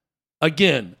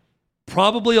 Again,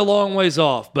 probably a long ways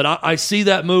off, but I see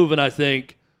that move and I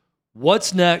think,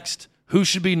 what's next? Who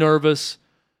should be nervous?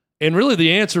 And really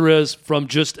the answer is, from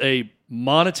just a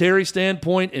monetary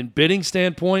standpoint and bidding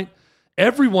standpoint,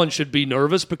 everyone should be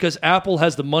nervous because Apple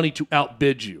has the money to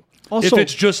outbid you. Also, if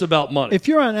it's just about money. If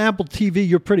you're on Apple TV,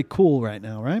 you're pretty cool right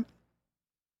now, right?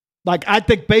 Like, I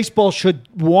think baseball should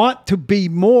want to be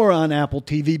more on Apple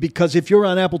TV because if you're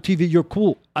on Apple TV, you're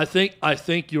cool. I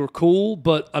think you're cool,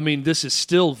 but I mean, this is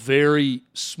still very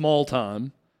small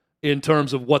time in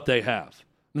terms of what they have.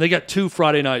 And they got 2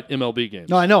 Friday night MLB games.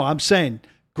 No, I know. I'm saying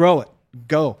grow it,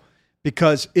 go,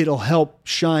 because it'll help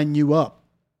shine you up,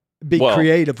 be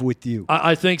creative with you.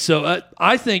 I think so.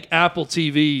 I think Apple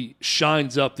TV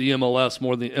shines up the MLS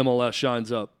more than the MLS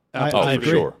shines up Apple I TV.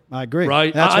 agree. Sure. I agree.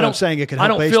 Right? That's I what don't- I'm saying. It can I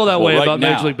help don't feel that baseball. way Well, about right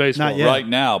Major now. League Baseball. Not yet. Right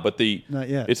now, but Not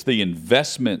yet. it's the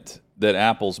investment that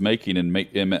Apple's making in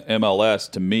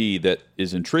MLS to me that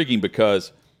is intriguing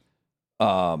because,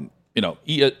 ESPN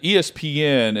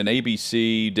and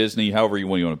ABC, Disney, however you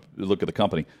want to look at the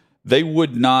company, they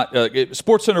would not.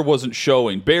 SportsCenter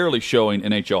wasn't barely showing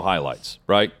NHL highlights,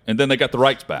 right? And then they got the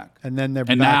rights back, And then they're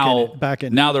back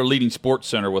in. Now they're leading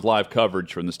SportsCenter with live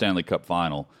coverage from the Stanley Cup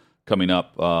Final coming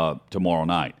up tomorrow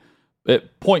night.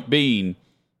 Point being,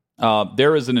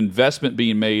 there is an investment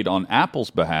being made on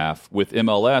Apple's behalf with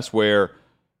MLS where,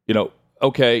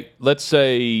 okay, let's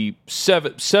say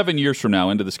 7 years from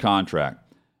now into this contract,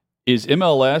 is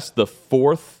MLS the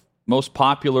 4th most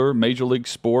popular major league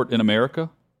sport in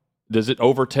America? Does it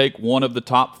overtake one of the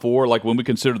top 4, like when we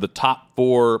consider the top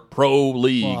 4 pro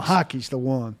leagues? Well, hockey's the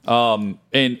one.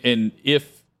 And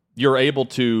if you're able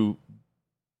to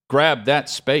grab that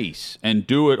space and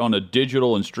do it on a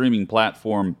digital and streaming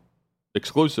platform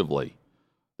exclusively,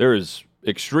 there is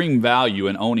extreme value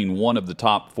in owning one of the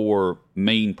top 4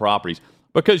 main properties.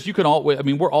 Because you can always,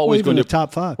 we're always Even going to the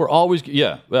top 5. We're always,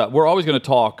 we're always going to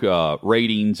talk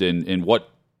ratings and what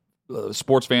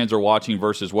sports fans are watching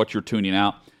versus what you're tuning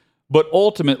out. But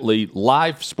ultimately,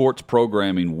 live sports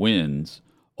programming wins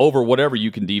over whatever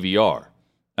you can DVR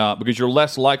because you're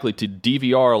less likely to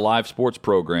DVR a live sports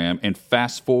program and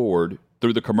fast forward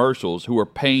through the commercials who are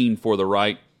paying for the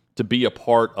right to be a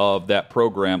part of that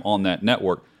program on that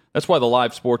network. That's why the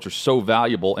live sports are so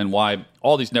valuable and why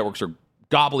all these networks are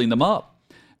gobbling them up.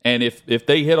 And if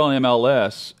they hit on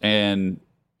MLS and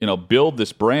build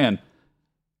this brand,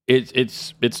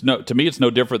 it's no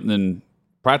different than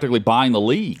practically buying the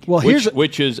league,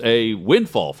 which is a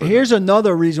windfall for them. Here's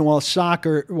another reason why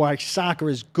soccer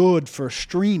is good for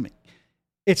streaming.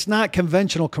 It's not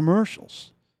conventional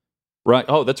commercials. Right.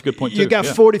 Oh, that's a good point, too. You got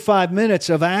 45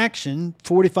 minutes of action,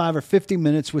 45 or 50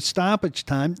 minutes with stoppage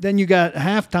time. Then you got a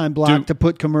halftime block to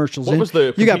put commercials in.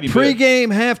 You got pregame,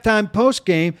 halftime,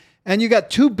 postgame, and you got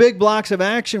 2 big blocks of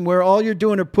action where all you're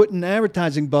doing are putting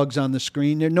advertising bugs on the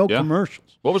screen. There are no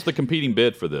commercials. What was the competing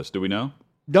bid for this? Do we know?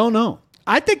 Don't know.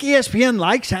 I think ESPN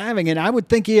likes having it. I would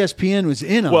think ESPN was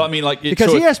in on it. Because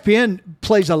ESPN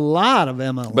plays a lot of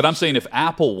MLS. But I'm saying if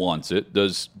Apple wants it,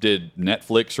 did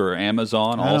Netflix or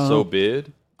Amazon also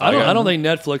bid? I don't think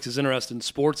Netflix is interested in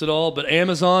sports at all, but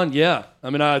Amazon, yeah.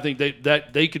 I mean, I think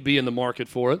they could be in the market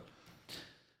for it.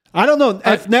 I don't know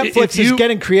if Netflix is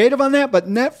getting creative on that, but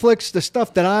Netflix, the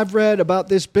stuff that I've read about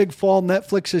this big fall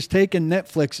Netflix has taken,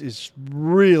 Netflix is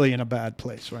really in a bad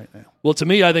place right now. Well, to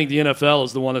me, I think the NFL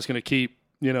is the one that's going to keep,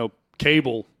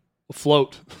 cable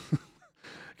afloat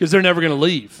because they're never going to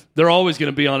leave. They're always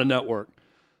going to be on a network,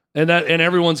 and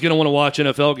everyone's going to want to watch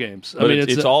NFL games. But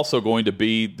it's also going to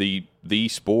be the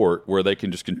sport where they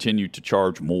can just continue to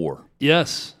charge more.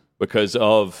 Yes, because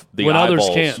of the when eyeballs.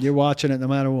 Others can't. You're watching it no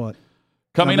matter what.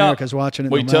 Coming America's up, watching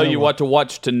it we no tell matter you what to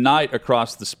watch tonight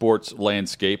across the sports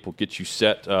landscape. We'll get you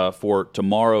set for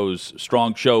tomorrow's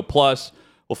strong show. Plus,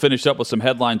 we'll finish up with some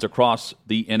headlines across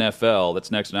the NFL.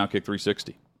 That's next on Outkick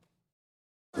 360.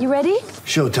 You ready?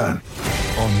 Showtime.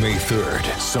 On May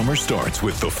 3rd, summer starts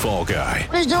with The Fall Guy.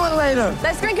 Let's do it later.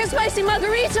 Let's drink a spicy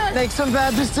margarita. Make some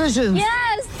bad decisions.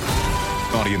 Yes.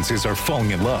 Audiences are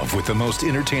falling in love with the most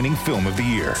entertaining film of the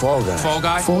year. Fall Guy. Fall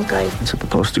Guy? Fall Guy. That's what the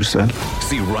poster said.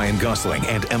 See Ryan Gosling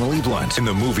and Emily Blunt in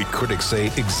the movie critics say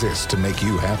exists to make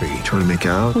you happy. Trying to make it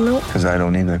out? Nope. Because I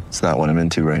don't either. It's not what I'm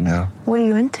into right now. What are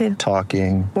you into?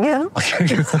 Talking. Yeah.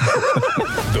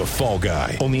 The Fall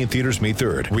Guy. Only in theaters May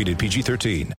 3rd. Rated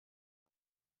PG-13.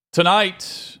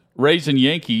 Tonight, Rays and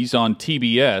Yankees on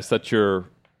TBS. That's your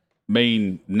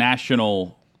main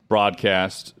national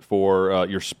broadcast for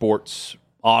your sports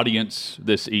audience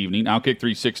this evening. Outkick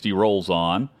 360 rolls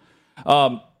on.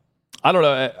 I don't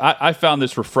know. I found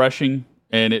this refreshing,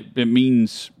 and it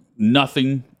means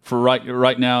nothing for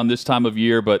right now in this time of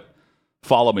year, but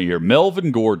follow me here.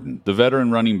 Melvin Gordon, the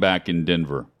veteran running back in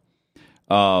Denver,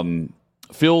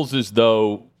 feels as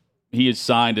though he is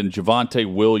signed and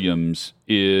Javonte Williams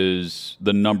is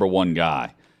the number one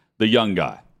guy, the young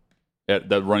guy at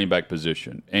the running back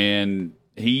position. And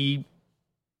he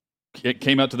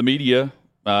came out to the media,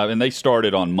 and they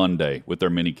started on Monday with their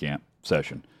minicamp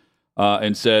session,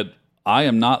 and said, I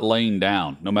am not laying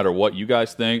down, no matter what you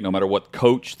guys think, no matter what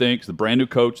coach thinks, the brand new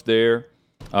coach there.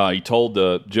 He told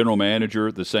the general manager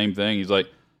the same thing. He's like,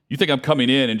 you think I'm coming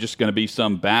in and just going to be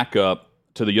some backup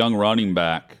to the young running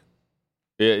back?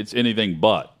 It's anything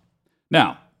but.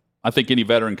 Now, I think any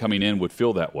veteran coming in would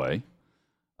feel that way.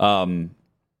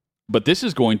 But this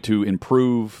is going to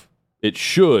improve. It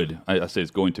should. I say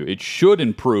it's going to. It should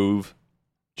improve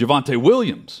Javonte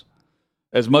Williams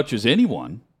as much as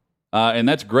anyone. And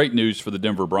that's great news for the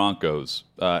Denver Broncos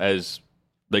as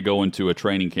they go into a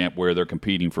training camp where they're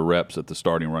competing for reps at the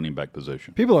starting running back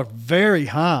position. People are very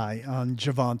high on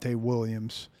Javonte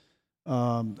Williams.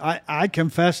 I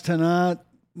confess to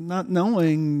not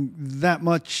knowing that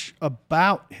much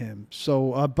about him.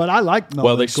 So, but I like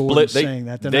Melvin Gordon saying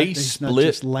that. He's not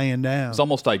just laying down. It's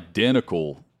almost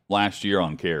identical last year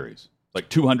on carries, like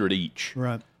 200 each.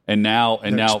 Right. And now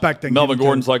Melvin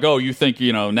Gordon's like, oh, you think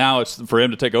now it's for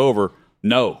him to take over?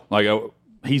 No, like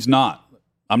he's not.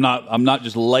 I'm not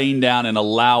just laying down and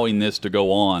allowing this to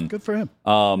go on. Good for him.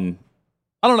 I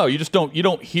don't know. You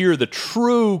don't hear the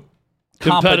true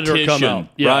competitor come out,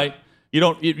 right? You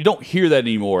don't hear that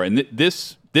anymore. And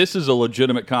this is a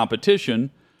legitimate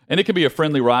competition, and it could be a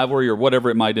friendly rivalry or whatever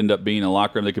it might end up being in the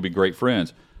locker room. They could be great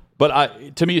friends.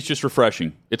 But to me, it's just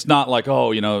refreshing. It's not like,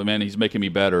 oh, man, he's making me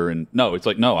better. And no, it's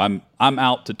like, no, I'm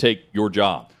out to take your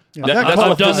job. Yeah,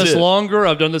 I've done this longer.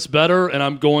 I've done this better, and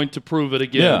I'm going to prove it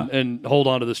again and hold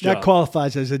on to this job. That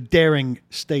qualifies as a daring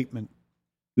statement.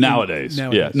 Nowadays.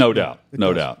 Yeah, no doubt.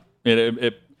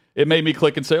 It made me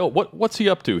click and say, oh, what's he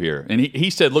up to here? And he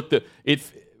said, look,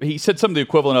 he said something the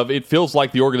equivalent of, it feels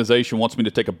like the organization wants me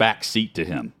to take a back seat to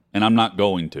him. and I'm not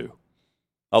going to.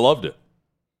 I loved it.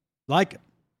 Like it.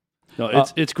 No,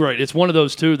 it's great. It's one of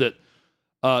those, too, that,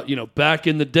 back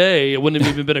in the day, it wouldn't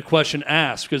have even been a question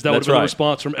asked because that would have been a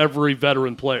response from every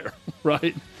veteran player,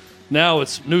 right? Now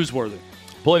it's newsworthy.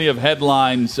 Plenty of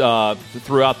headlines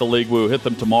throughout the league. We will hit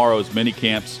them tomorrow as mini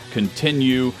camps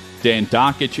continue. Dan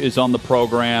Dockich is on the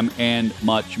program and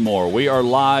much more. We are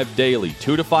live daily,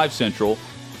 2 to 5 Central,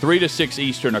 3 to 6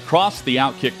 Eastern across the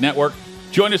Outkick Network.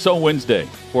 Join us on Wednesday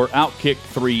for Outkick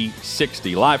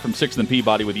 360, live from 6th and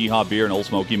Peabody with Yeehaw Beer and Old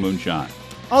Smoky Moonshine.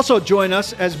 Also join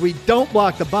us as we don't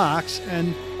block the box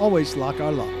and always lock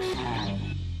our lock.